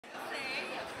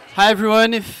Hi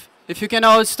everyone, if you can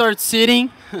all start sitting.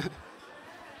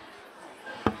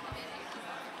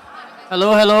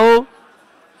 Hello, hello.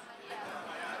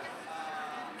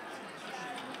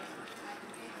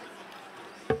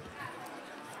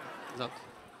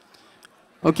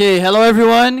 Okay, hello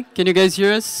everyone. Can you guys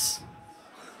hear us?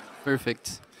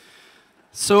 Perfect.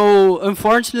 So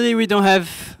unfortunately, we don't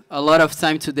have a lot of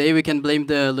time today. We can blame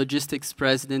the logistics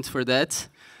president for that.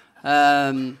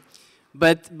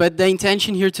 But the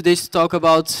intention here today is to talk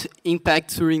about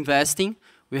impact through investing.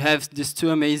 We have these two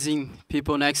amazing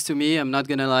people next to me. I'm not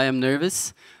going to lie, I'm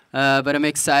nervous, but I'm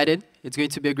excited. It's going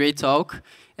to be a great talk.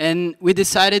 And we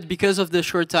decided, because of the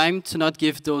short time, to not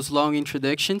give those long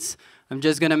introductions. I'm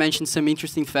just going to mention some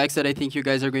interesting facts that I think you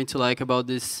guys are going to like about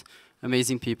these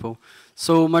amazing people.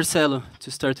 So Marcelo,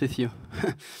 to start with you.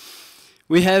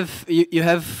 You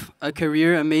have a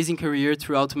career, amazing career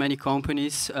throughout many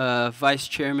companies, vice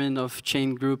chairman of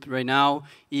Chain Group right now,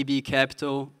 EB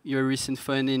Capital, your recent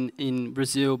fund in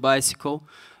Brazil, Bicycle.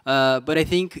 But I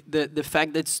think the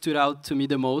fact that stood out to me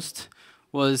the most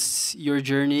was your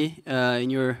journey in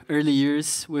your early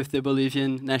years with the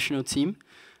Bolivian national team.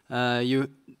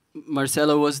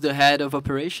 Marcelo was the head of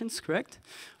operations, correct,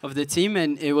 of the team,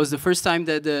 and it was the first time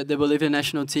that the Bolivian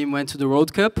national team went to the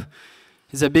World Cup.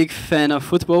 He's a big fan of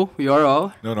football. We are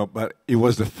all. No, but it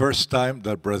was the first time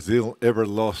that Brazil ever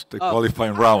lost the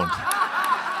qualifying round.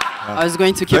 I was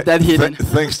going to keep that hidden.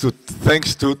 Thanks to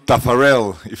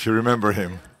Tafarel, if you remember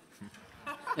him.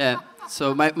 Yeah.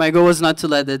 So my goal was not to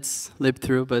let that slip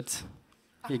through, but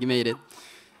he made it.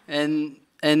 And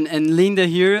Linda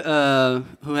here,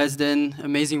 who has done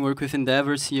amazing work with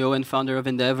Endeavor, CEO and founder of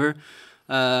Endeavor.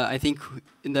 I think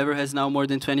Endeavor has now more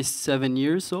than 27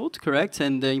 years old, correct?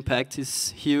 And the impact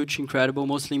is huge, incredible,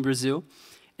 mostly in Brazil.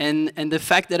 And the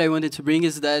fact that I wanted to bring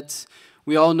is that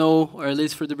we all know, or at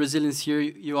least for the Brazilians here,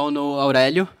 you all know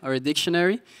Aurélio, our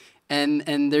dictionary.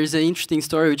 And there's an interesting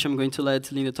story, which I'm going to let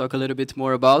Linda talk a little bit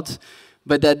more about,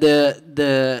 but that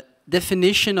the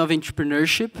definition of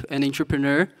entrepreneurship and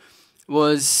entrepreneur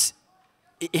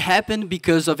it happened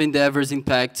because of Endeavor's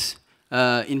impact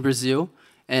in Brazil.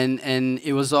 And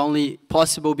it was only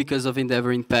possible because of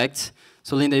Endeavor Impact.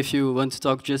 So Linda, if you want to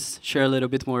talk, just share a little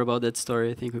bit more about that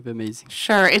story. I think it would be amazing.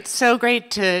 Sure. It's so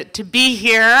great to be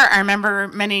here. I remember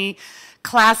many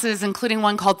classes, including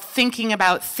one called Thinking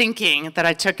About Thinking that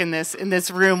I took in this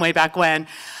room way back when.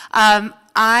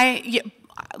 I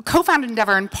co-founded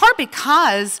Endeavor in part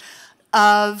because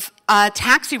of a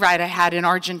taxi ride I had in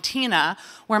Argentina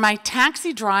where my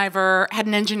taxi driver had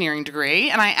an engineering degree,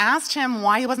 and I asked him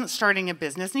why he wasn't starting a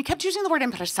business, and he kept using the word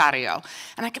empresario.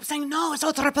 And I kept saying, no, es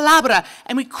otra palabra.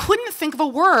 And we couldn't think of a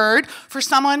word for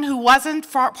someone who wasn't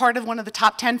part of one of the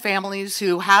top 10 families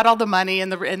who had all the money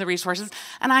and the resources.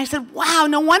 And I said, wow,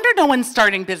 no wonder no one's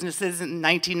starting businesses in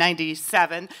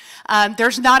 1997.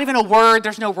 There's not even a word,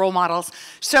 there's no role models.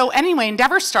 So anyway,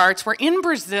 Endeavor starts. We're in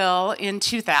Brazil in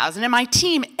 2000, and my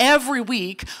team every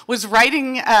week was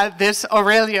writing this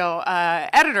Aurelio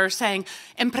editor saying,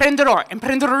 emprendedor,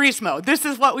 emprendedorismo, this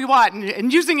is what we want,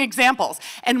 and using examples.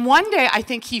 And one day, I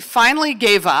think he finally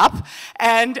gave up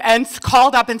and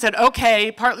called up and said,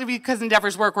 okay, partly because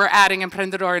Endeavor's work, we're adding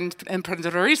emprendedor and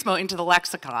emprendedorismo into the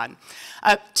lexicon.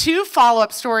 Two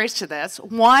follow-up stories to this.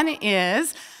 One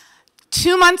is,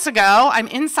 2 months ago, I'm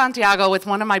in Santiago with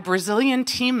one of my Brazilian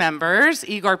team members,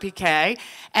 Igor Piquet,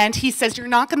 and he says, you're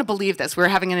not going to believe this. We were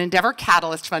having an Endeavor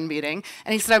Catalyst Fund meeting,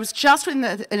 and he said, I was just in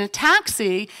a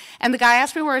taxi, and the guy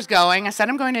asked me where I was going. I said,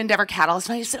 I'm going to Endeavor Catalyst,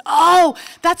 and he said, oh,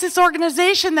 that's this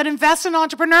organization that invests in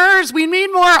entrepreneurs. We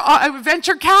need more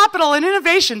venture capital and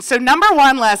innovation. So number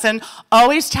one lesson,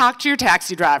 always talk to your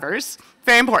taxi drivers.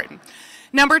 Very important.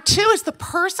 Number two is the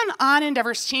person on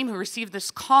Endeavor's team who received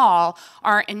this call,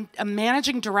 a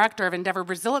managing director of Endeavor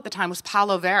Brazil at the time was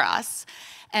Paulo Veras.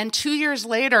 And 2 years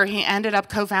later, he ended up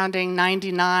co-founding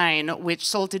 99, which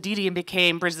sold to Didi and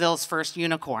became Brazil's first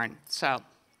unicorn. So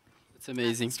it's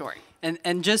amazing. That's the story.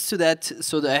 And just to that,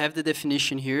 so that I have the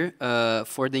definition here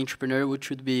for the entrepreneur, which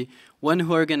would be one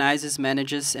who organizes,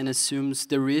 manages, and assumes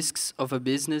the risks of a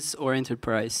business or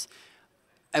enterprise.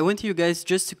 I want you guys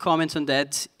just to comment on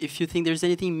that, if you think there's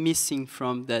anything missing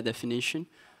from that definition.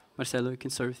 Marcelo, we can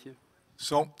start with you.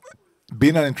 So,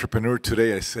 being an entrepreneur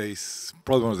today, I say, is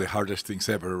probably one of the hardest things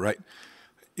ever, right?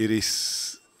 It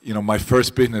is, my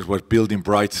first business was building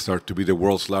Brightstar to be the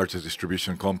world's largest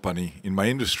distribution company in my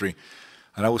industry.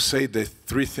 And I would say the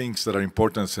three things that are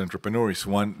important as an entrepreneur is,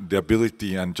 one, the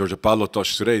ability, and Jorge Paulo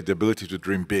touched today, the ability to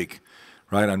dream big,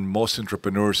 right? And most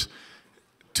entrepreneurs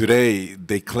today,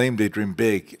 they claim they dream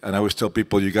big, and I always tell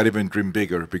people, you got to even dream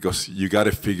bigger, because you got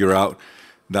to figure out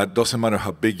that doesn't matter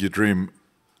how big you dream,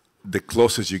 the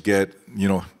closest you get,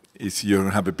 is you're going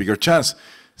to have a bigger chance.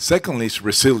 Secondly, is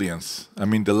resilience. I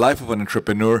mean, the life of an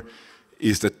entrepreneur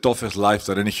is the toughest life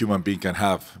that any human being can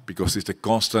have because it's a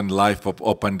constant life of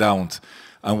up and downs.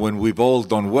 And when we've all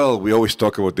done well, we always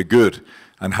talk about the good,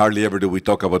 and hardly ever do we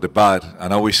talk about the bad.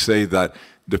 And I always say that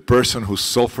the person who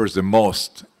suffers the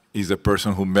most is the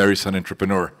person who marries an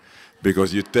entrepreneur,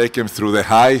 because you take them through the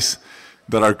highs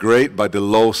that are great, but the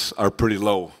lows are pretty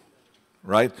low,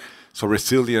 right? So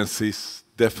resilience is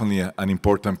definitely an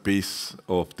important piece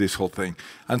of this whole thing.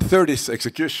 And third is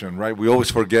execution, right? We always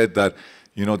forget that,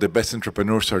 the best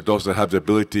entrepreneurs are those that have the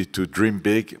ability to dream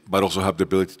big, but also have the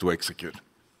ability to execute.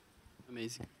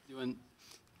 Amazing. Do you want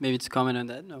maybe to comment on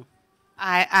that? No.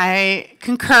 I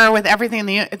concur with everything.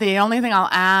 The only thing I'll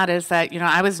add is that,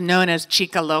 I was known as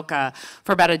Chica Loca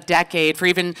for about a decade for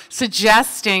even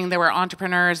suggesting there were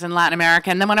entrepreneurs in Latin America.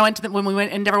 And then when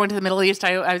Endeavor went to the Middle East,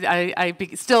 I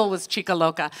still was Chica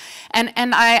Loca.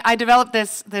 And I developed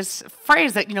this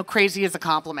phrase that, crazy is a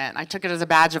compliment. I took it as a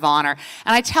badge of honor.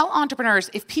 And I tell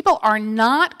entrepreneurs, if people are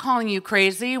not calling you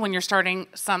crazy when you're starting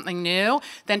something new,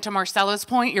 then to Marcelo's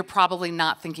point, you're probably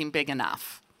not thinking big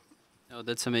enough. Oh,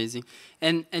 that's amazing.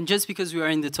 And just because we are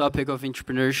in the topic of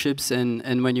entrepreneurships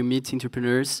and when you meet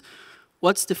entrepreneurs,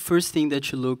 what's the first thing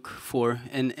that you look for?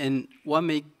 And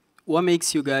what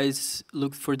makes you guys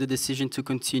look for the decision to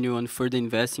continue on further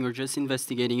investing or just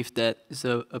investigating if that is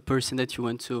a person that you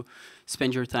want to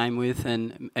spend your time with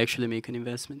and actually make an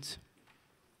investment?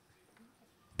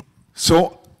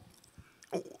 So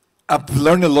I've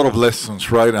learned a lot of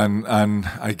lessons, right? And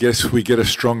I guess we get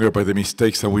stronger by the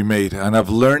mistakes that we made. And I've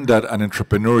learned that an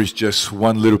entrepreneur is just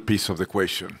one little piece of the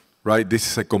equation, right? This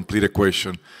is a complete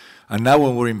equation. And now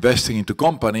when we're investing into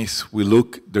companies, we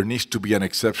look, there needs to be an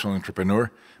exceptional entrepreneur,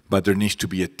 but there needs to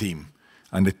be a team.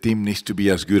 And the team needs to be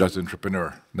as good as the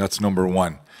entrepreneur. That's number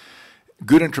one.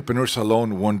 Good entrepreneurs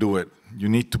alone won't do it. You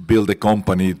need to build a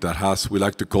company that has, we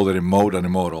like to call it a mode and a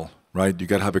model, right? You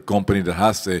got to have a company that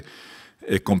has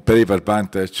a competitive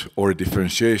advantage or a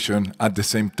differentiation. At the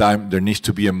same time, there needs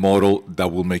to be a model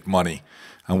that will make money.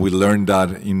 And we learned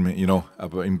that in,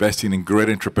 investing in great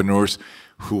entrepreneurs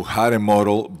who had a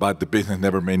model, but the business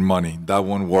never made money. That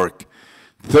won't work.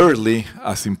 Thirdly,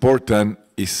 as important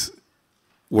is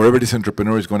wherever this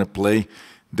entrepreneur is going to play,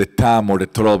 the TAM or the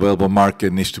total available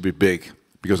market needs to be big.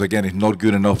 Because again, it's not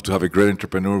good enough to have a great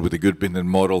entrepreneur with a good business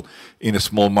model in a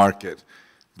small market.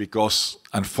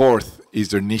 And fourth is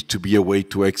there needs to be a way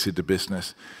to exit the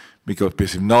business. Because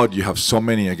if not, you have so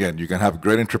many, again, you can have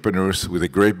great entrepreneurs with a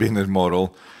great business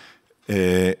model,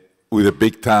 with a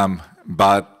big TAM,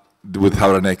 but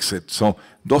without an exit. So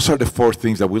those are the four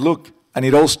things that we look. And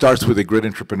it all starts with a great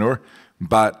entrepreneur,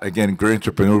 but again, great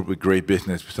entrepreneur with great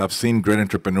business. Because I've seen great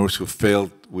entrepreneurs who failed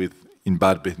in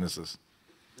bad businesses.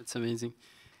 That's amazing.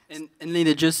 And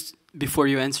Linda, just before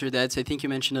you answer that, I think you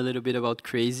mentioned a little bit about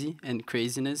crazy and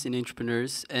craziness in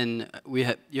entrepreneurs, and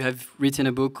you have written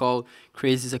a book called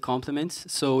Crazy is a Compliment.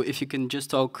 So if you can just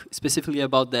talk specifically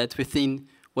about that within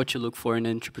what you look for in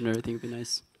an entrepreneur, I think it would be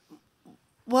nice.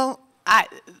 Well,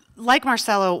 like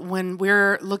Marcelo, when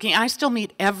we're looking, I still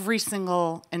meet every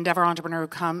single Endeavor entrepreneur who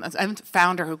comes,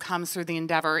 founder who comes through the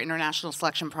Endeavor international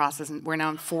selection process, and we're now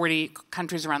in 40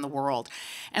 countries around the world.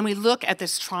 And we look at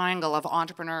this triangle of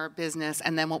entrepreneur, business,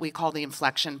 and then what we call the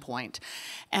inflection point.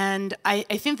 And I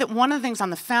think that one of the things on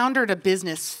the founder to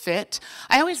business fit,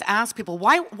 I always ask people,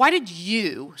 why did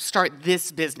you start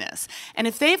this business? And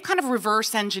if they've kind of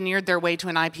reverse engineered their way to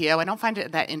an IPO, I don't find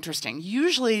it that interesting.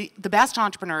 Usually the best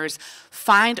entrepreneurs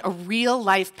find a real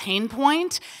life pain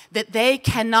point that they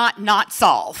cannot not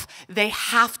solve. They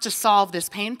have to solve this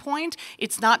pain point.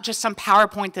 It's not just some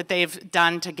PowerPoint that they've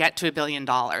done to get to $1 billion.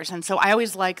 And so I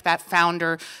always like that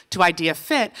founder to idea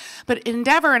fit. But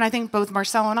Endeavor, and I think both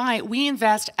Marcelo and I, we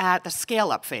invest at the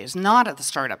scale-up phase, not at the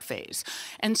startup phase.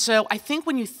 And so I think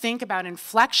when you think about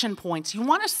inflection points, you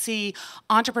want to see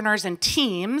entrepreneurs and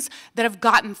teams that have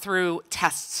gotten through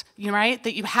tests, right?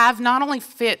 That you have not only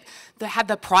had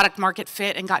the product market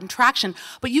fit and gotten traction,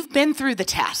 but you've been through the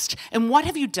test. And what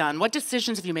have you done? What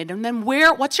decisions have you made? And then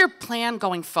what's your plan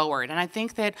going forward? And I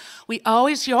think that you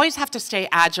always have to stay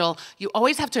agile. You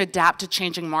always have to adapt to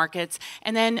changing markets.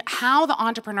 And then how the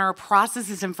entrepreneur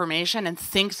processes information and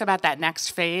thinks about that next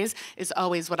phase is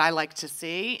always what I like to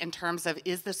see in terms of,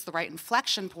 is this the right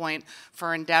inflection point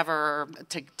for Endeavor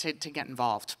to get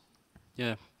involved?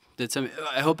 Yeah.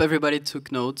 I hope everybody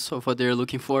took notes of what they're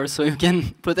looking for so you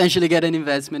can potentially get an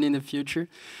investment in the future.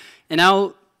 And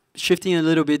now, shifting a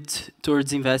little bit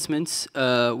towards investments,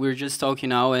 we're just talking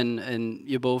now and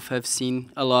you both have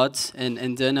seen a lot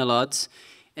and done a lot.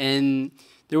 And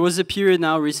there was a period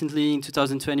now recently in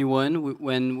 2021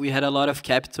 when we had a lot of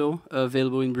capital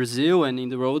available in Brazil and in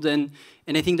the world, and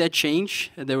I think that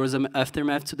changed. There was an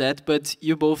aftermath to that, but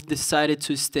you both decided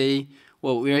to stay.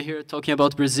 Well, we are here talking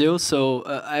about Brazil, so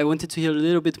I wanted to hear a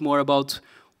little bit more about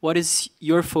what is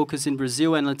your focus in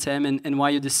Brazil and LATAM, and why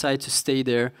you decide to stay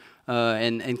there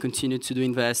and continue to do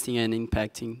investing and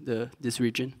impacting this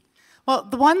region. Well,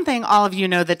 the one thing all of you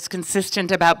know that's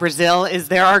consistent about Brazil is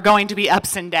there are going to be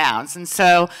ups and downs. And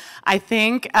so I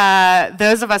think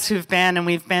those of us who've been, and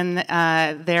we've been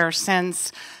there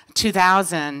since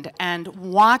 2000, and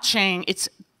watching,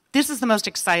 this is the most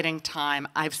exciting time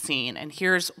I've seen, and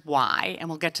here's why, and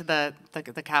we'll get to the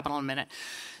capital in a minute.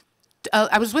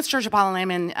 I was with Georgia Paul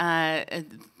Lehman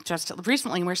just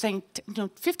recently, and we were saying,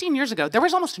 15 years ago, there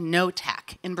was almost no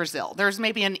tech in Brazil. There's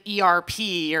maybe an ERP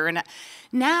or an...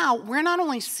 Now, we're not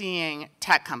only seeing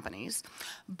tech companies,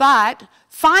 but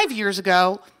 5 years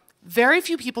ago, very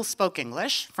few people spoke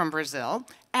English from Brazil,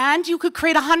 and you could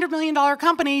create a $100 million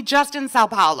company just in Sao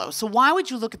Paulo. So why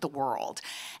would you look at the world?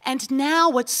 And now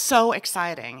what's so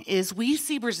exciting is we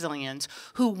see Brazilians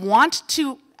who want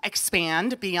to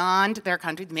expand beyond their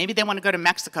country. Maybe they want to go to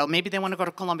Mexico, maybe they want to go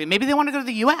to Colombia, maybe they want to go to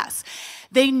the US.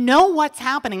 They know what's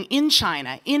happening in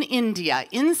China, in India,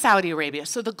 in Saudi Arabia.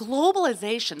 So the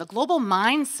globalization, the global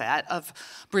mindset of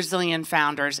Brazilian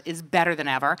founders is better than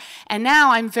ever. And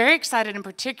now I'm very excited in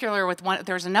particular with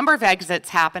there's a number of exits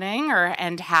happening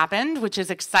and happened, which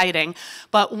is exciting.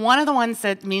 But one of the ones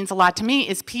that means a lot to me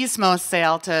is Pismo's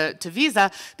sale to Visa,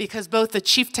 because both the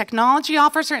chief technology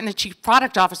officer and the chief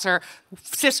product officer,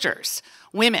 sisters,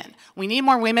 women. We need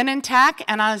more women in tech,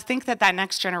 and I think that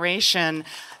next generation,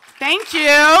 thank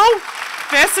you.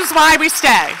 This is why we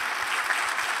stay.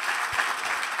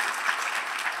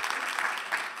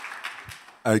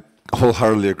 I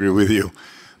wholeheartedly agree with you.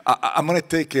 I'm going to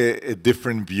take a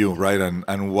different view, right,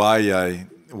 and why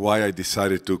I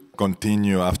decided to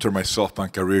continue after my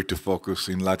SoftBank career to focus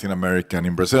in Latin America and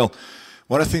in Brazil.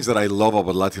 One of the things that I love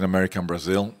about Latin America and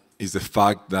Brazil is the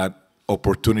fact that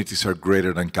opportunities are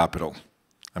greater than capital.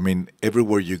 I mean,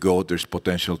 everywhere you go, there's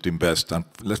potential to invest. And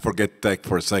let's forget tech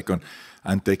for a second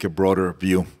and take a broader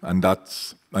view, and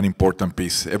that's an important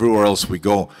piece. Everywhere else we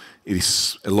go, it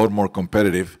is a lot more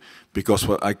competitive, because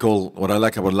what I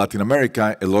like about Latin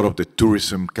America, a lot of the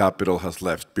tourism capital has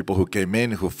left. People who came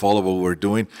in, who follow what we're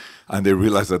doing, and they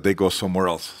realize that they go somewhere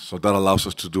else. So that allows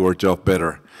us to do our job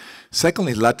better.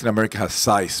 Secondly, Latin America has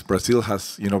size. Brazil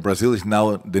is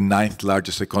now the 9th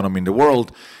largest economy in the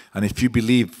world, and if you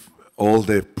believe all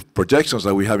the projections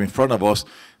that we have in front of us,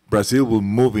 Brazil will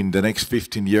move in the next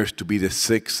 15 years to be the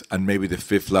 6th and maybe the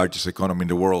 5th largest economy in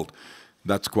the world.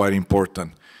 That's quite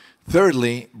important.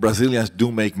 Thirdly, Brazilians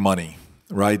do make money,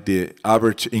 right? The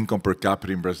average income per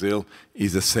capita in Brazil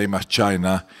is the same as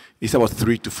China. It's about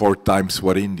 3 to 4 times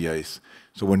what India is.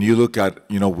 So when you look at,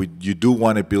 you do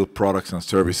want to build products and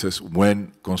services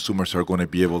when consumers are going to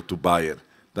be able to buy it.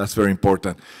 That's very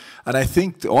important. And I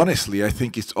think, honestly,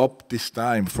 it's up this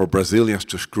time for Brazilians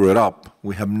to screw it up.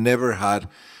 We have never had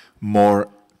more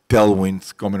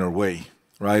tailwinds coming our way,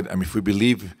 right? I mean, if we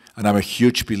believe, and I'm a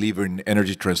huge believer in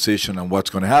energy transition and what's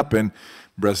going to happen,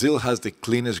 Brazil has the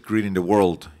cleanest grid in the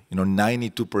world.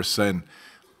 92%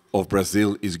 of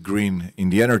Brazil is green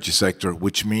in the energy sector,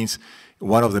 which means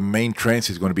one of the main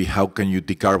trends is going to be how can you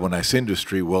decarbonize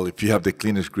industry? Well, if you have the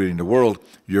cleanest grid in the world,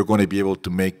 you're going to be able to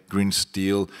make green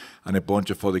steel and a bunch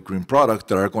of other green products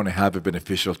that are going to have a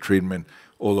beneficial treatment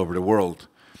all over the world.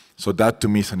 So that to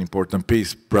me is an important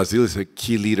piece. Brazil is a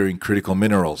key leader in critical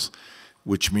minerals,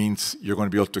 which means you're going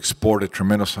to be able to export a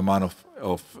tremendous amount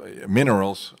of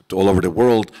minerals to all over the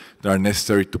world that are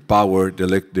necessary to power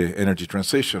the energy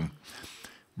transition.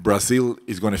 Brazil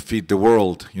is going to feed the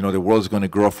world. The world is going to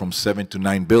grow from 7 to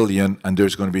 9 billion, and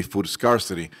there's going to be food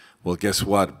scarcity. Well, guess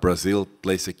what? Brazil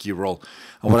plays a key role.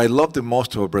 And what I love the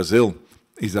most about Brazil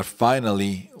is that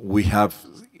finally we have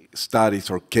studies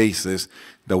or cases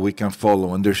that we can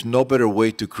follow. And there's no better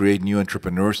way to create new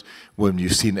entrepreneurs when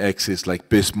you've seen exits like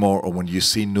Pismo, or when you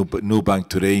see Nubank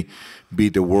today be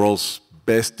the world's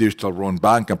best digital run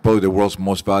bank and probably the world's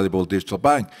most valuable digital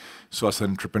bank. So as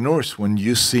entrepreneurs, when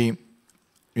you see,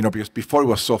 because before it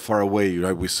was so far away,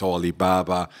 right? We saw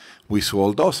Alibaba, we saw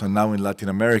all those, and now in Latin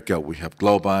America, we have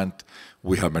Globant,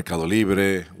 we have Mercado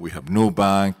Libre, we have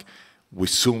Nubank,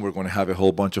 soon we're going to have a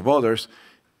whole bunch of others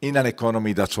in an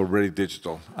economy that's already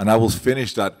digital. And I will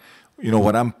finish that,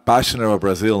 what I'm passionate about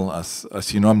Brazil,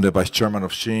 as you know, I'm the vice chairman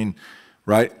of Shein,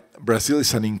 right? Brazil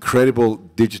is an incredible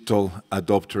digital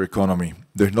adopter economy.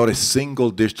 There's not a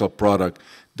single digital product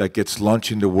that gets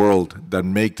launched in the world that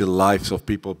make the lives of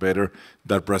people better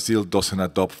that Brazil doesn't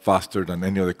adopt faster than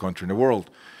any other country in the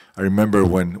world. I remember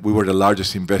when we were the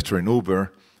largest investor in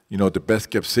Uber, you know, the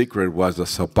best kept secret was that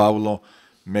Sao Paulo,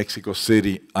 Mexico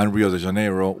City, and Rio de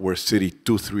Janeiro were city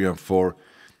 2, 3, and 4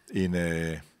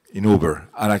 in Uber.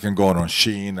 And I can go on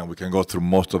Shein, and we can go through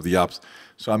most of the apps.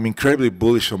 So I'm incredibly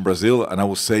bullish on Brazil, and I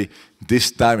would say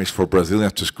this time is for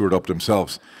Brazilians to screw it up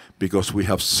themselves, because we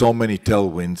have so many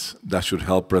tailwinds that should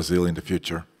help Brazil in the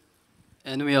future.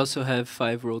 And we also have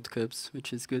 5 World Cups,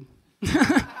 which is good.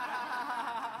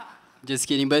 Just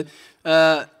kidding, but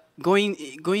going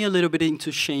a little bit into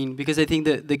Shein, because I think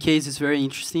the case is very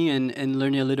interesting, and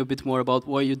learning a little bit more about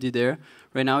what you did there.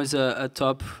 Right now is a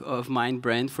top of mind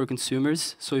brand for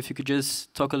consumers. So if you could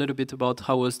just talk a little bit about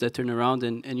how was that turnaround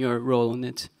and your role in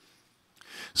it.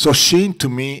 So Shein, to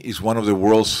me, is one of the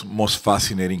world's most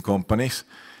fascinating companies.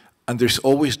 And there's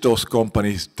always those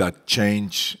companies that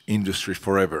change industry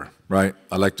forever, right?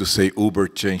 I like to say Uber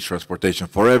changed transportation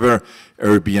forever,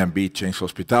 Airbnb changed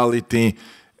hospitality.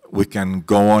 We can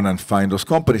go on and find those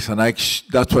companies, and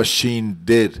that's what Shein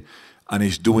did and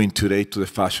is doing today to the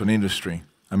fashion industry.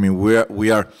 I mean,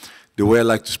 we are, the way I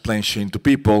like to explain Shein to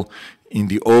people, in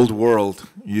the old world,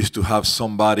 you used to have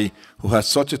somebody who had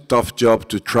such a tough job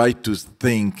to try to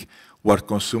think what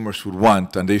consumers would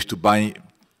want, and they used to buy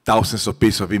thousands of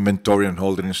pieces of inventory and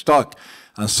hold it in stock.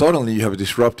 And suddenly you have a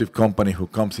disruptive company who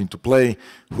comes into play,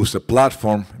 who's a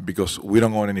platform, because we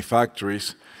don't own any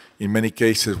factories. In many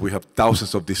cases, we have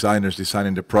thousands of designers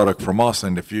designing the product from us, and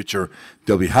in the future,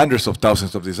 there'll be hundreds of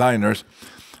thousands of designers.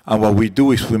 And what we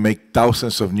do is we make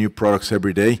thousands of new products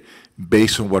every day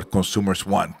based on what consumers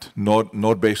want,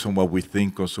 not based on what we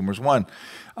think consumers want.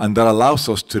 And that allows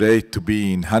us today to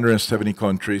be in 170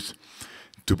 countries,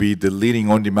 to be the leading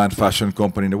on-demand fashion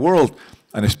company in the world.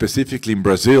 And specifically in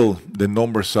Brazil, the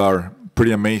numbers are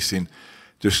pretty amazing.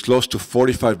 There's close to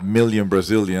 45 million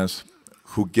Brazilians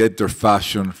who get their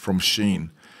fashion from Shein.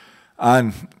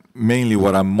 And mainly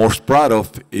what I'm most proud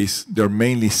of is they're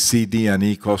mainly CD and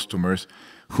E customers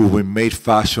who we made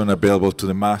fashion available to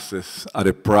the masses at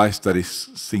a price that is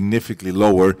significantly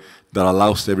lower, that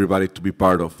allows everybody to be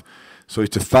part of. So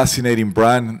it's a fascinating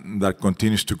brand that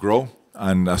continues to grow.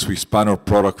 And as we expand our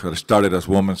product, that started as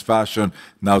women's fashion,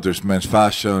 now there's men's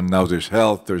fashion, now there's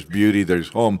health, there's beauty, there's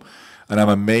home. And I'm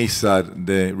amazed at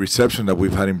the reception that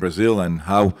we've had in Brazil and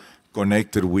how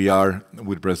connected we are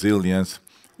with Brazilians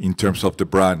in terms of the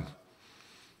brand.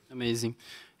 Amazing.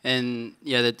 And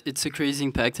yeah, it's a crazy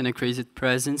impact and a crazy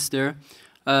presence there.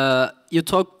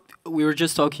 We were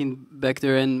just talking back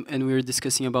there, and we were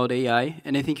discussing about AI,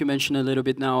 and I think you mentioned a little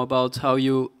bit now about how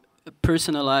you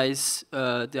personalize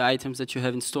the items that you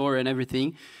have in store and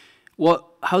everything.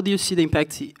 How do you see the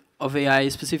impact of AI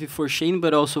specific for Shein,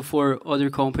 but also for other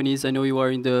companies? I know you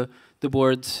are in the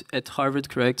board at Harvard,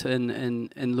 correct,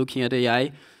 and looking at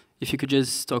AI. If you could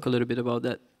just talk a little bit about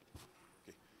that.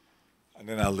 And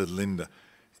then I'll let Linda.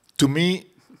 To me,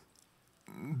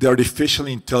 the artificial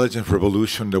intelligence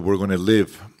revolution that we're going to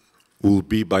live will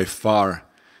be by far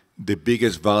the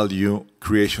biggest value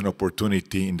creation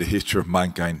opportunity in the history of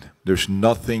mankind. There's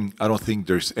nothing, I don't think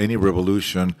there's any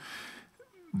revolution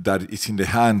that is in the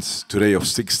hands today of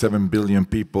 6-7 billion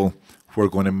people who are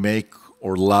going to make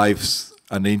our lives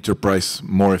and enterprise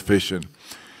more efficient.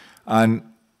 And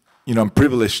you know, I'm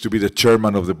privileged to be the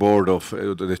chairman of the board of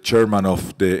the chairman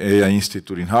of the AI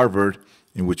Institute in Harvard,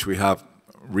 in which we have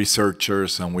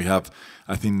researchers, and we have,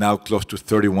 I think, now close to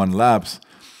 31 labs.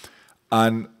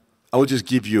 And I will just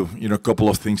give you, a couple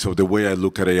of things of the way I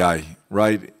look at AI,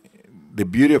 right? The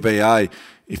beauty of AI,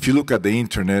 if you look at the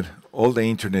internet, all the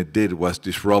internet did was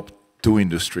disrupt 2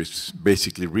 industries,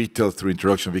 basically retail through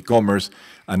introduction of e-commerce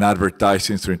and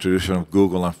advertising through introduction of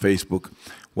Google and Facebook.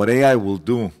 What AI will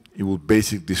do, it will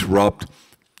basically disrupt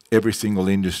every single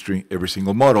industry, every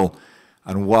single model.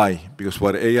 And why? Because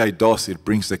what AI does, it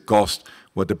brings the cost.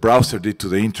 What the browser did to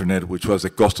the internet, which was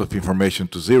the cost of information,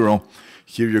 to 0,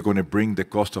 here you're going to bring the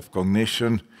cost of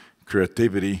cognition,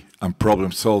 creativity, and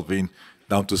problem solving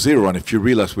down to 0. And if you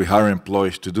realize we hire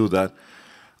employees to do that,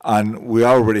 and we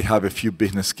already have a few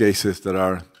business cases that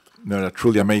are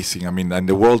truly amazing. I mean, in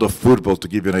the world of football, to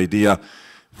give you an idea,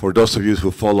 for those of you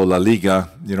who follow La Liga,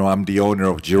 I'm the owner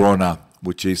of Girona,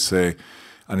 which is a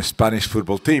Spanish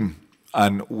football team.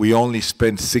 And we only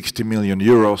spent 60 million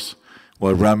euros,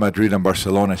 while Real Madrid and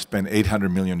Barcelona spent 800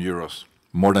 million euros,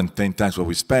 more than 10 times what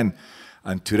we spend.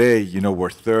 And today, we're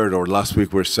third, or last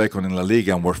week we're second in La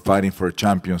Liga, and we're fighting for a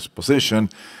champion's position.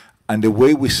 And the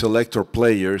way we select our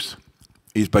players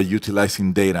is by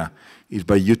utilizing data, is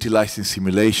by utilizing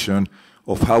simulation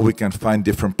of how we can find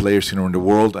different players around the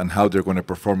world and how they're going to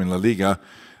perform in La Liga.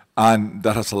 And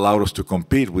that has allowed us to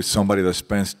compete with somebody that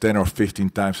spends 10 or 15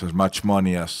 times as much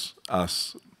money as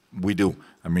we do.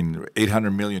 I mean,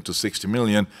 800 million to 60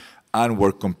 million, and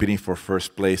we're competing for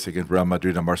first place against Real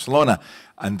Madrid and Barcelona.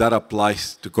 And that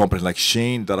applies to companies like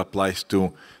Shein, that applies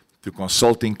to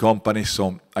consulting companies.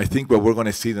 So I think what we're going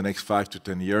to see the next 5 to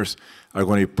 10 years are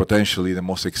going to be potentially the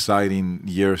most exciting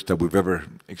years that we've ever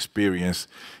experienced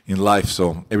in life.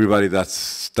 So everybody that's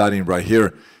studying right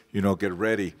here, you know, get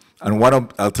ready. And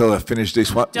I'll tell you, I finish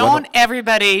this. Don't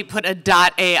everybody put a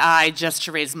 .ai just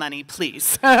to raise money,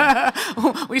 please.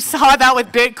 We saw that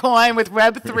with Bitcoin, with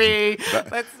Web3.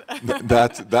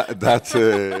 That's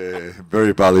a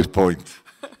very valid point.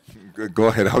 Go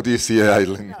ahead. How do you see AI,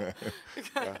 Linda?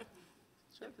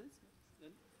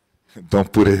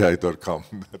 Don't put AI.com.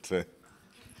 That's it.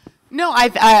 No,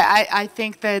 I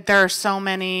think that there are so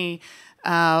many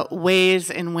ways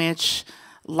in which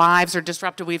lives are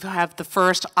disrupted. We have the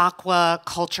first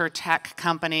aquaculture tech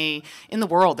company in the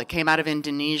world that came out of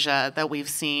Indonesia that we've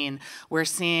seen. We're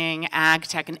seeing ag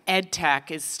tech, and ed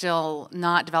tech is still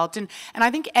not developed. And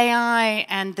I think AI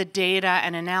and the data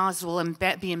and analysis will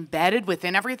be embedded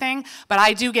within everything, but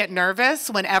I do get nervous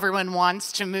when everyone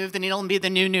wants to move the needle and be the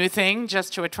new thing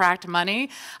just to attract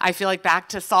money. I feel like back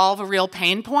to solve a real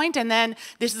pain point, and then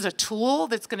this is a tool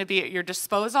that's going to be at your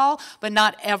disposal, but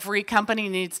not every company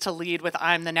needs to lead with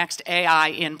I'm the next AI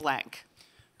in blank.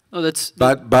 Oh,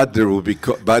 but there will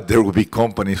be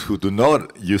companies who do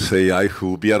not use AI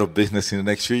who will be out of business in the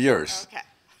next few years.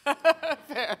 Okay.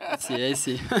 Fair. I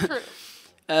see.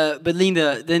 But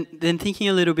Linda, then thinking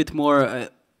a little bit more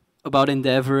about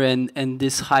Endeavor and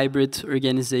this hybrid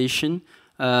organization,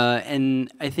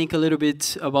 and I think a little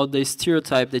bit about the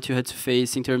stereotype that you had to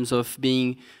face in terms of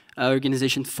being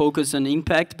organization focused on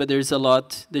impact, but there's a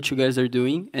lot that you guys are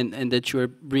doing and that you are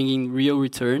bringing real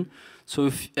return. So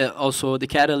if, also the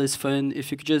Catalyst Fund,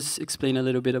 if you could just explain a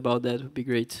little bit about that, would be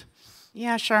great.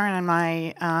 Yeah, sure. And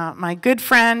my good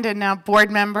friend and now board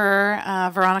member,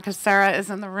 Veronica Serra, is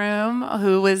in the room,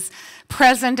 who was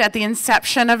present at the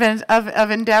inception of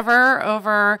Endeavor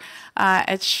over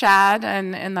at SHAD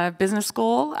and in the business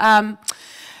school.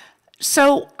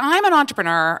 So I'm an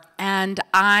entrepreneur, and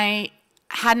I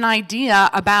had an idea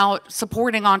about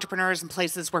supporting entrepreneurs in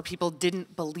places where people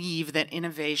didn't believe that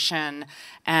innovation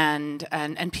and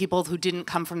people who didn't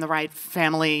come from the right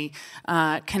family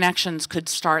connections could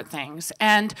start things.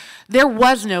 And there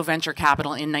was no venture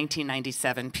capital in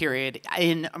 1997, period,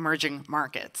 in emerging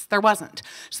markets. There wasn't.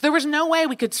 So there was no way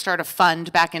we could start a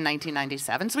fund back in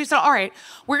 1997. So we said, all right,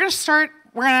 we're going to start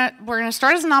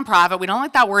as a nonprofit. We don't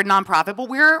like that word nonprofit, but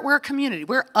we're a community.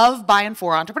 We're of, by, and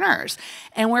for entrepreneurs.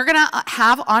 And we're going to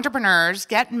have entrepreneurs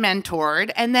get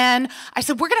mentored. And then I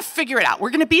said, we're going to figure it out.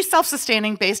 We're going to be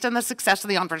self-sustaining based on the success of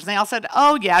the entrepreneurs. And they all said,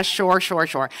 oh, yeah, sure.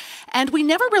 And we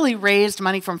never really raised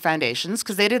money from foundations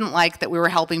because they didn't like that we were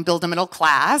helping build a middle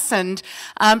class. And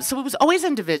so it was always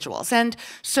individuals. And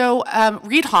so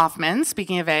Reid Hoffman,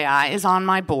 speaking of AI, is on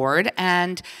my board.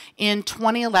 And in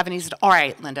 2011, he said, all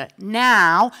right, Linda,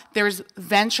 now there's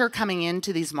venture coming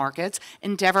into these markets.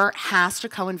 Endeavor has to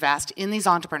co-invest in these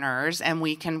entrepreneurs, and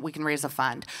we can raise a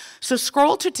fund. So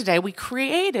scroll to today, we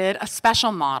created a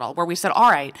special model where we said,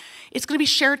 all right, it's going to be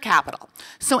shared capital.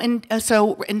 So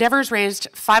Endeavor's raised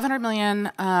 $500 million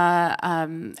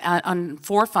on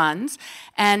 4 funds,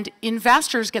 and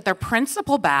investors get their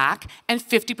principal back and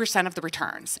 50% of the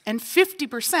returns. And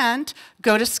 50%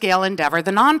 go to Scale Endeavor, the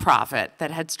nonprofit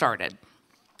that had started.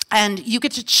 And you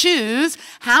get to choose,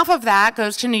 half of that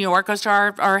goes to New York, goes to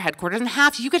our headquarters, and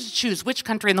half you get to choose which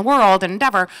country in the world in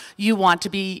Endeavor you want to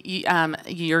be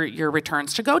your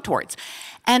returns to go towards.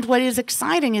 And what is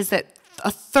exciting is that a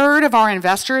third of our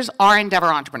investors are Endeavor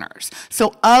entrepreneurs.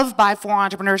 So of, by, for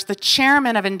entrepreneurs, the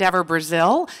chairman of Endeavor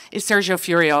Brazil is Sergio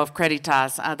Furio of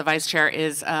Creditas. The vice chair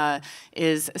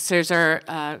is Cesar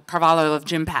Carvalho of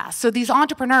Gympass. So these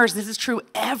entrepreneurs, this is true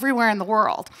everywhere in the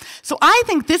world. So I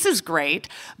think this is great,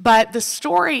 but the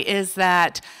story is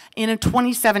that in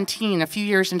 2017, a few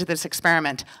years into this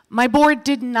experiment, my board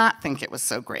did not think it was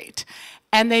so great.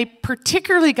 And they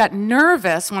particularly got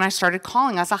nervous when I started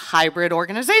calling us a hybrid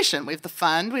organization. We have the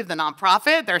fund, we have the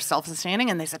nonprofit, they're self-sustaining,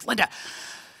 and they said, Linda,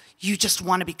 you just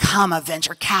want to become a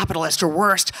venture capitalist, or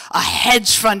worst, a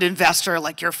hedge fund investor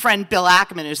like your friend Bill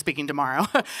Ackman, who's speaking tomorrow.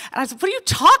 And I said, what are you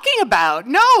talking about?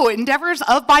 No, Endeavor's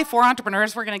of, by, for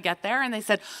entrepreneurs, we're going to get there. And they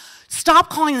said, stop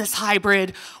calling this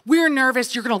hybrid. We're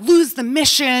nervous. You're going to lose the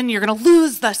mission. You're going to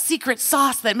lose the secret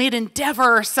sauce that made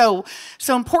Endeavor so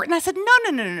important. I said,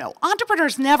 no.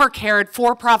 Entrepreneurs never cared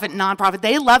for-profit, nonprofit.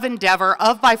 They love Endeavor,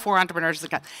 of, by, for entrepreneurs.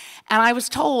 And I was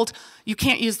told, you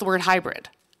can't use the word hybrid.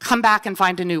 Come back and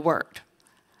find a new word.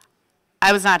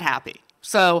 I was not happy.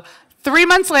 So 3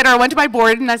 months later, I went to my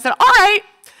board and I said, all right,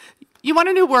 you want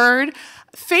a new word?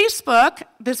 Facebook,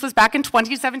 this was back in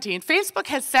 2017, Facebook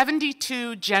has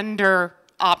 72 gender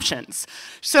options.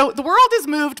 So the world has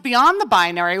moved beyond the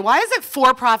binary. Why is it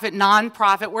for-profit,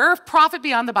 non-profit? We're profit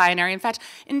beyond the binary. In fact,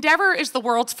 Endeavor is the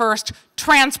world's first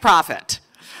trans-profit.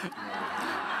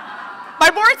 My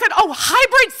board said, oh,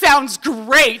 hybrid sounds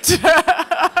great.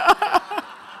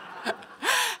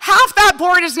 Half that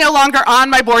board is no longer on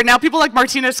my board. Now people like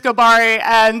Martina Scobari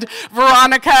and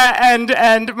Veronica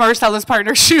and Marcelo's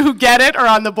partner Shu get it are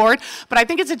on the board. But I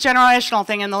think it's a generational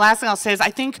thing. And the last thing I'll say is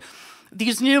I think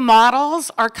these new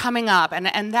models are coming up,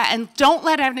 and don't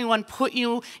let anyone put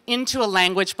you into a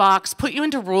language box, put you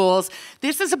into rules.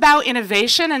 This is about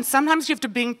innovation, and sometimes you have to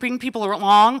bring people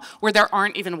along where there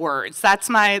aren't even words. That's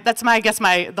I guess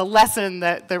the lesson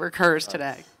that recurs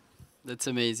today. That's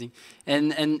amazing.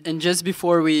 And just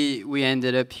before we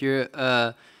ended up here,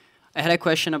 I had a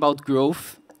question about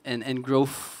growth and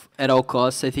growth at all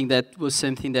costs. I think that was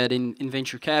something that in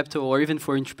venture capital or even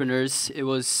for entrepreneurs, it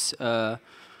was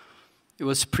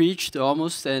preached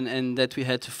almost, and that we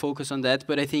had to focus on that.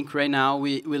 But I think right now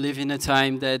we live in a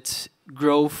time that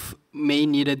growth may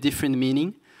need a different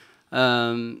meaning,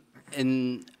 and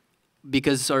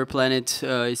because our planet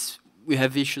we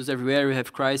have issues everywhere, we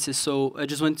have crises. So I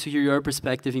just want to hear your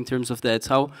perspective in terms of that.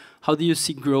 How do you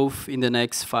see growth in the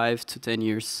next 5 to 10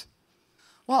 years?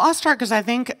 Well, I'll start because I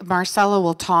think Marcelo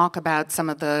will talk about some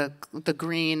of the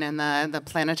green and the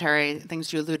planetary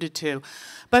things you alluded to.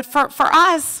 But for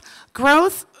us,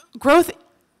 growth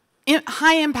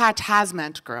high impact has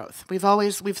meant growth. We've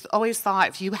always thought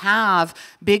if you have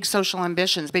big social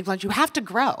ambitions, big plans, you have to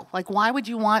grow. Like,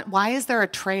 why is there a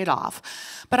trade-off?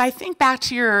 But I think back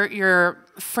to your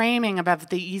framing about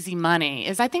the easy money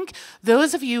is I think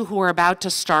those of you who are about to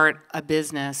start a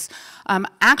business,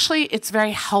 actually it's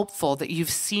very helpful that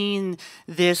you've seen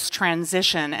this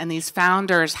transition and these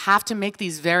founders have to make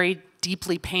these very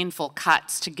deeply painful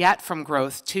cuts to get from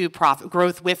growth to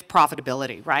growth with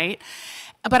profitability, right?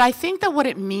 But I think that what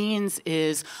it means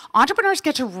is entrepreneurs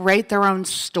get to write their own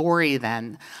story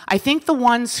then. I think the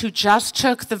ones who just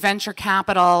took the venture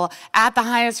capital at the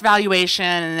highest valuation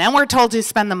and then were told to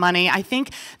spend the money, I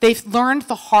think they've learned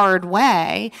the hard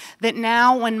way that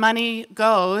now when money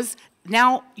goes,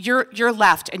 now you're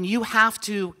left and you have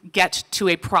to get to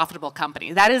a profitable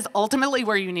company. That is ultimately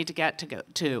where you need to get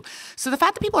to. So the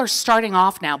fact that people are starting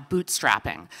off now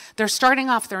bootstrapping, they're starting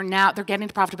off, they're getting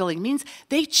to profitability means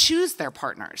they choose their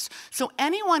partners. So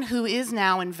anyone who is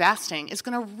now investing is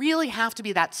going to really have to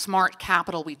be that smart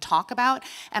capital we talk about.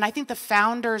 And I think the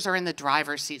founders are in the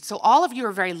driver's seat. So all of you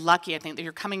are very lucky, I think, that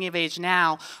you're coming of age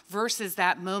now versus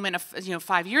that moment of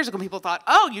 5 years ago when people thought,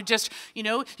 oh, you just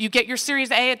you get your Series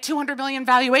A at 200 million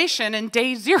valuation in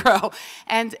day zero.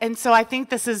 And so I think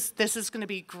this is going to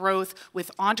be growth with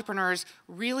entrepreneurs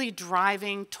really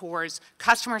driving towards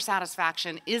customer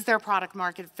satisfaction. Is their product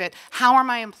market fit? How are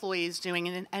my employees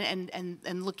doing?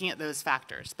 And looking at those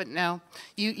factors. But no,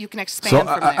 you can expand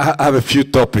from there. I have a few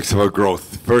topics about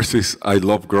growth. First is I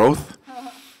love growth.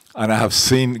 And I have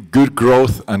seen good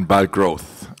growth and bad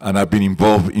growth. And I've been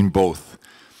involved in both.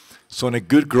 So in a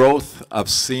good growth, I've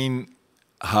seen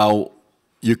how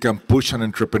you can push an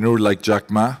entrepreneur like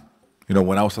Jack Ma.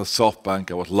 When I was at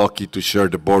SoftBank, I was lucky to share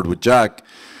the board with Jack.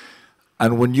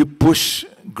 And when you push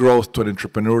growth to an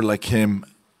entrepreneur like him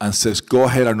and says, go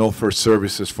ahead and offer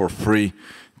services for free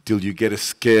till you get a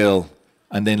scale,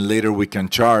 and then later we can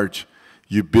charge,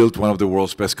 you built one of the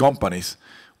world's best companies.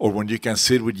 Or when you can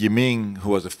sit with Yiming, who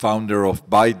was the founder of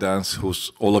ByteDance,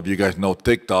 who's all of you guys know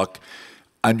TikTok,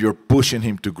 and you're pushing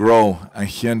him to grow, and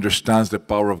he understands the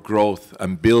power of growth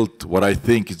and built what I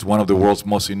think is one of the world's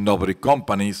most innovative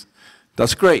companies,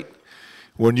 that's great.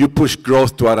 When you push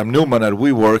growth to Adam Neumann at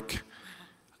WeWork,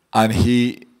 and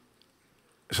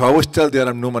so I always tell the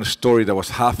Adam Neumann story that was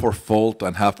half our fault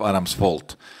and half Adam's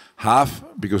fault. Half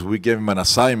because we gave him an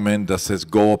assignment that says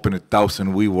go open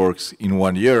 1,000 WeWorks in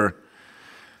 1 year,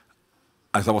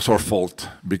 and that was our fault,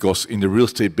 because in the real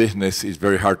estate business, it's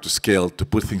very hard to scale. To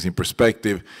put things in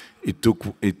perspective, it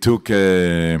took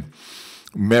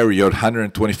Marriott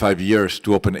 125 years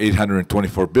to open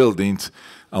 824 buildings,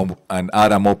 and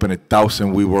Adam opened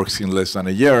 1,000 WeWorks in less than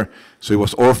a year. So it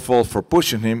was our fault for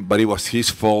pushing him, but it was his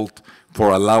fault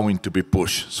for allowing to be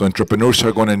pushed. So entrepreneurs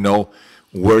are going to know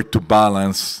where to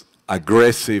balance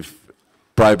aggressive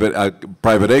private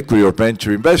equity or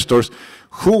venture investors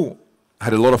who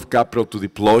had a lot of capital to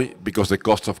deploy because the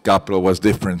cost of capital was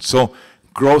different. So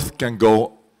growth can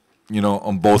go,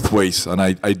 on both ways. And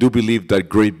I do believe that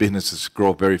great businesses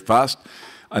grow very fast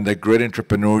and that great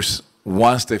entrepreneurs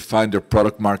once they find their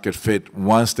product market fit,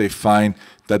 once they find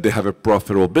that they have a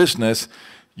profitable business,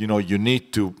 you know, you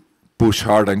need to push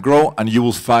hard and grow, and you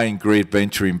will find great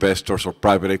venture investors or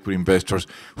private equity investors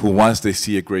who, once they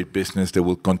see a great business, they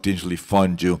will continually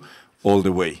fund you all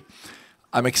the way.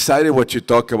 I'm excited what you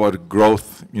talk about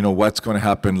growth, you know, what's going to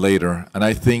happen later. And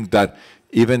I think that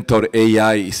even though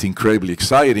AI is incredibly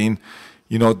exciting,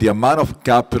 you know, the amount of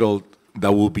capital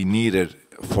that will be needed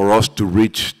for us to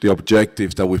reach the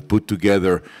objectives that we've put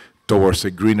together towards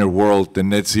a greener world, the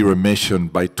net zero emission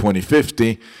by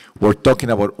 2050, we're talking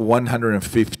about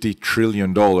 $150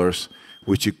 trillion,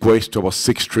 which equates to about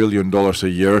 $6 trillion a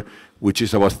year, which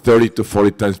is about 30 to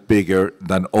 40 times bigger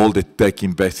than all the tech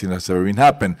investing that's ever been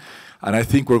happened. And I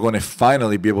think we're going to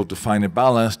finally be able to find a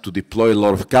balance to deploy a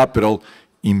lot of capital,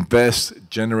 invest,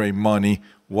 generate money,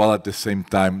 while at the same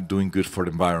time doing good for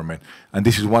the environment. And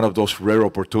this is one of those rare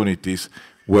opportunities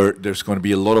where there's going to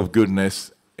be a lot of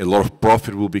goodness, a lot of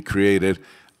profit will be created,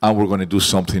 and we're going to do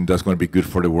something that's going to be good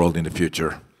for the world in the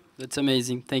future. That's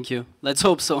amazing. Thank you. Let's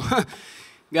hope so.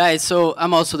 Guys, so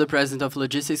I'm also the president of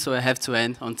logistics, so I have to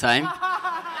end on time.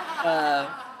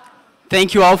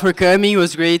 Thank you all for coming. It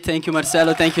was great. Thank you,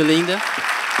 Marcelo. Thank you, Linda.